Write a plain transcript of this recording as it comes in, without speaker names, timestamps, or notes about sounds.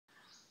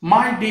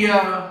My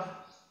dear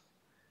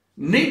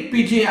NEET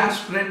PG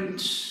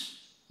aspirants,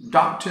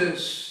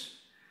 doctors,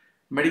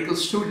 medical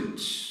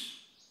students,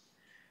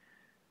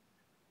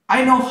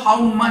 I know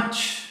how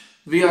much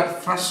we are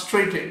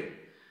frustrated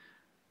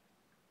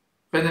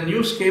when the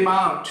news came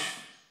out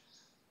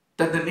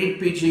that the NEET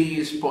PG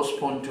is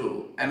postponed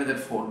to another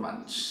 4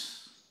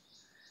 months.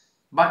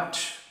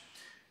 But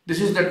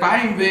this is the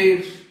time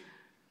where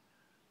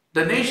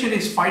the nation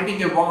is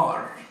fighting a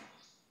war,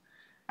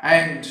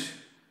 and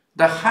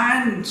the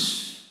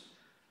hands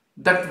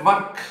that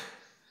work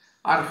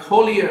are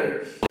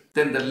holier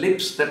than the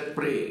lips that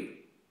pray,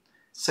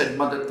 said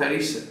Mother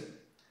Teresa.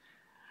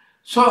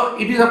 So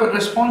it is our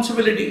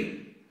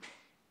responsibility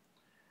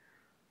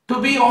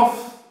to be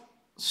of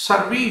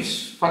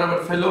service for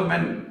our fellow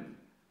men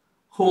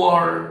who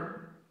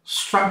are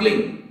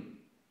struggling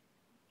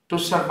to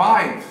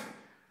survive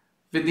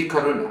with the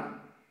corona.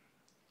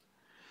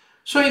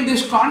 So in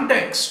this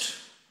context,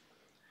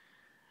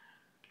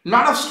 a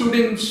lot of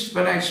students,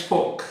 when I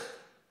spoke,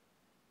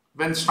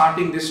 when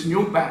starting this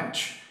new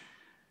batch,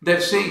 they're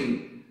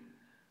saying,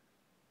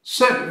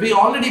 sir, we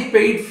already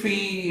paid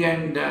fee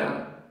and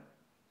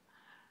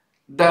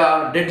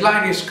the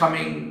deadline is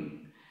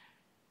coming.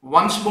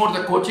 Once more,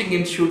 the coaching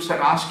institutes are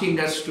asking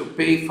us to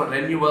pay for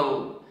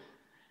renewal.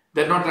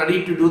 They're not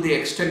ready to do the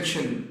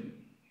extension.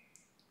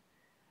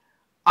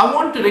 I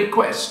want to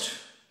request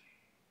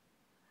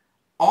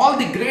all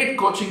the great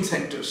coaching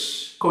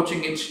centers,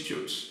 coaching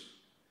institutes.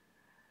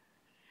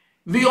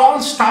 We all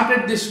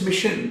started this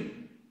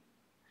mission.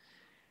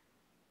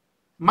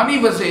 Money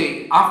was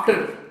is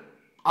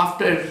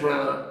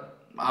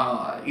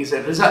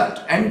a result,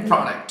 end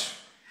product.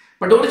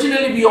 But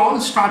originally we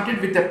all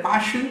started with a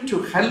passion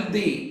to help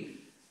the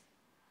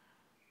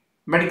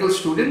medical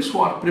students who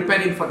are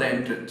preparing for the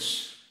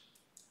entrance.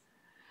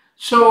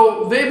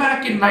 So way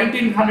back in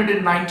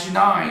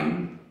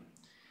 1999,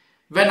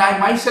 when I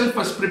myself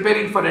was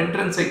preparing for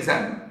entrance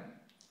exam,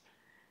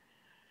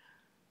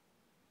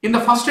 in the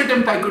first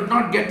attempt I could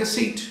not get the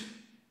seat.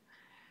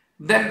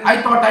 Then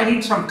I thought I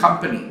need some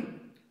company,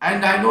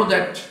 and I know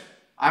that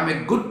I'm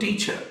a good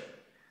teacher,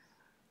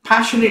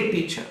 passionate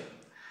teacher.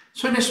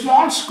 So in a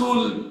small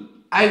school,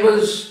 I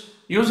was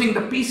using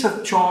the piece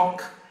of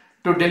chalk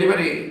to deliver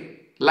a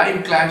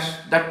live class,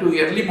 that too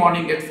early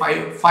morning at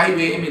 5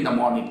 a.m. in the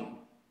morning.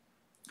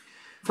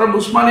 From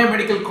Usmania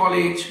Medical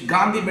College,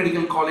 Gandhi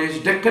Medical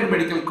College, Deccan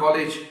Medical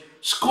College,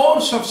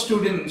 scores of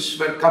students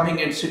were coming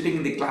and sitting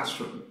in the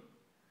classroom.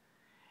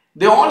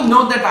 They all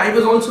know that I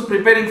was also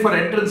preparing for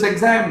entrance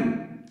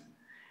exam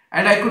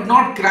and I could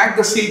not crack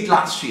the seat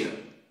last year.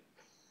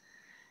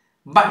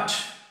 But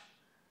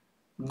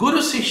Guru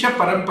Sishya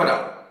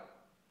Parampara,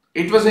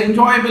 it was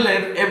enjoyable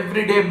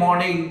every day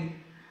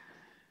morning,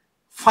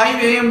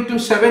 5 a.m. to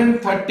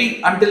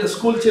 7:30 until the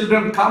school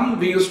children come.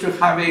 We used to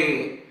have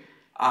a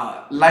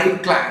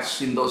live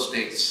class in those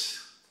days.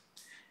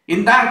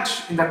 In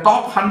the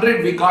top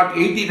 100, we got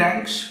 80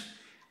 ranks.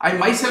 I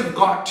myself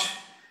got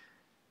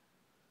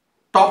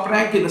top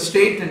rank in the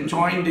state and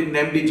joined in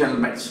MD General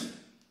Medicine.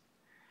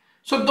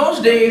 So those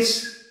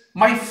days,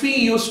 my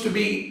fee used to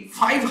be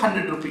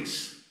 500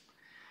 rupees.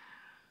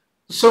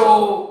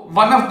 So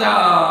one of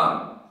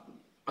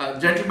the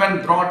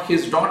gentlemen brought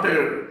his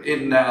daughter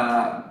in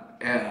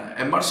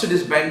a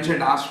Mercedes Benz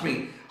and asked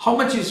me, how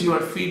much is your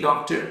fee,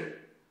 doctor?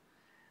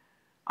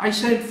 I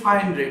said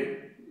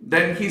 500.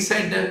 Then he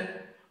said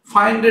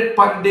 500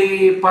 per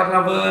day, per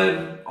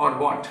hour, or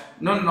what?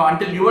 No,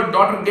 until your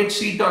daughter gets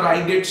seat or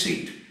I get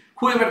seat.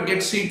 Whoever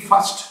gets seat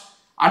first,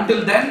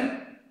 until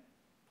then,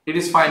 it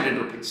is 500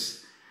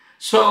 rupees.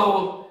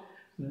 So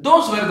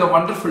those were the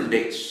wonderful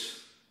days.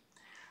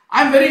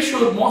 I'm very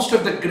sure most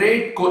of the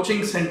great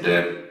coaching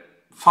center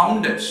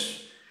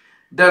founders,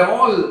 they're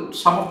all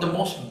some of the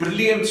most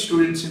brilliant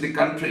students in the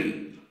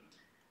country,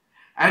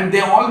 and they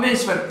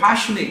always were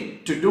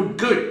passionate to do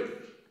good.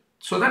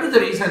 So that is the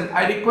reason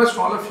I request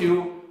all of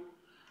you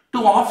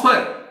to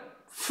offer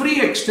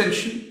free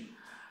extension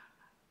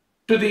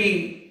to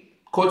the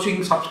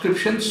coaching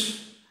subscriptions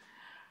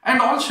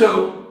and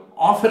also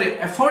offer an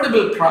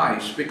affordable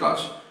price,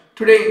 because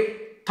today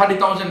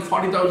 30,000,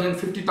 40,000,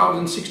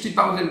 50,000,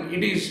 60,000,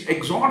 it is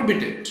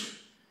exorbitant.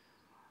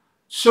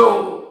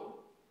 So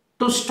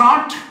to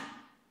start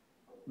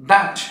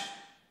that,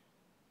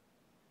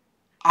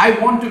 I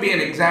want to be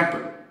an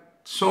example.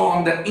 So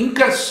on the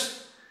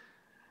Incus,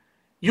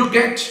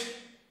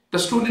 the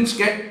students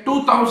get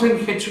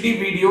 2000 HD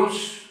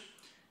videos,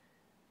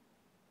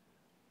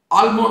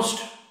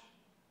 almost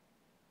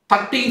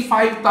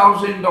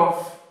 35,000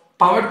 of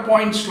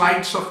PowerPoint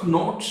slides of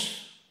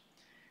notes,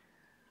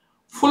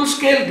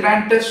 full-scale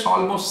grant tests,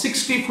 almost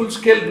 60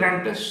 full-scale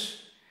grant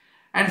tests,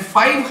 and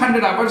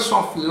 500 hours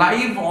of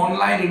live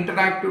online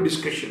interactive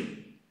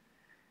discussion.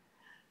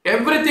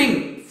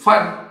 Everything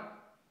for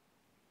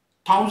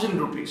 1,000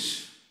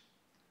 rupees.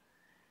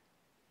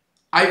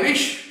 I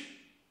wish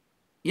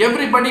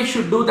everybody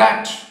should do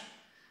that,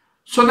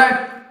 so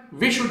that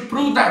we should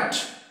prove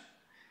that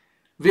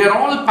we are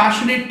all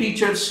passionate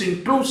teachers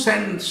in true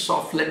sense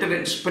of letter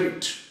and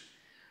spirit.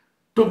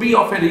 to be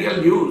of a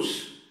real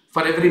use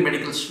for every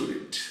medical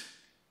student.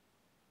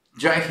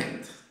 Jai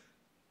Hind.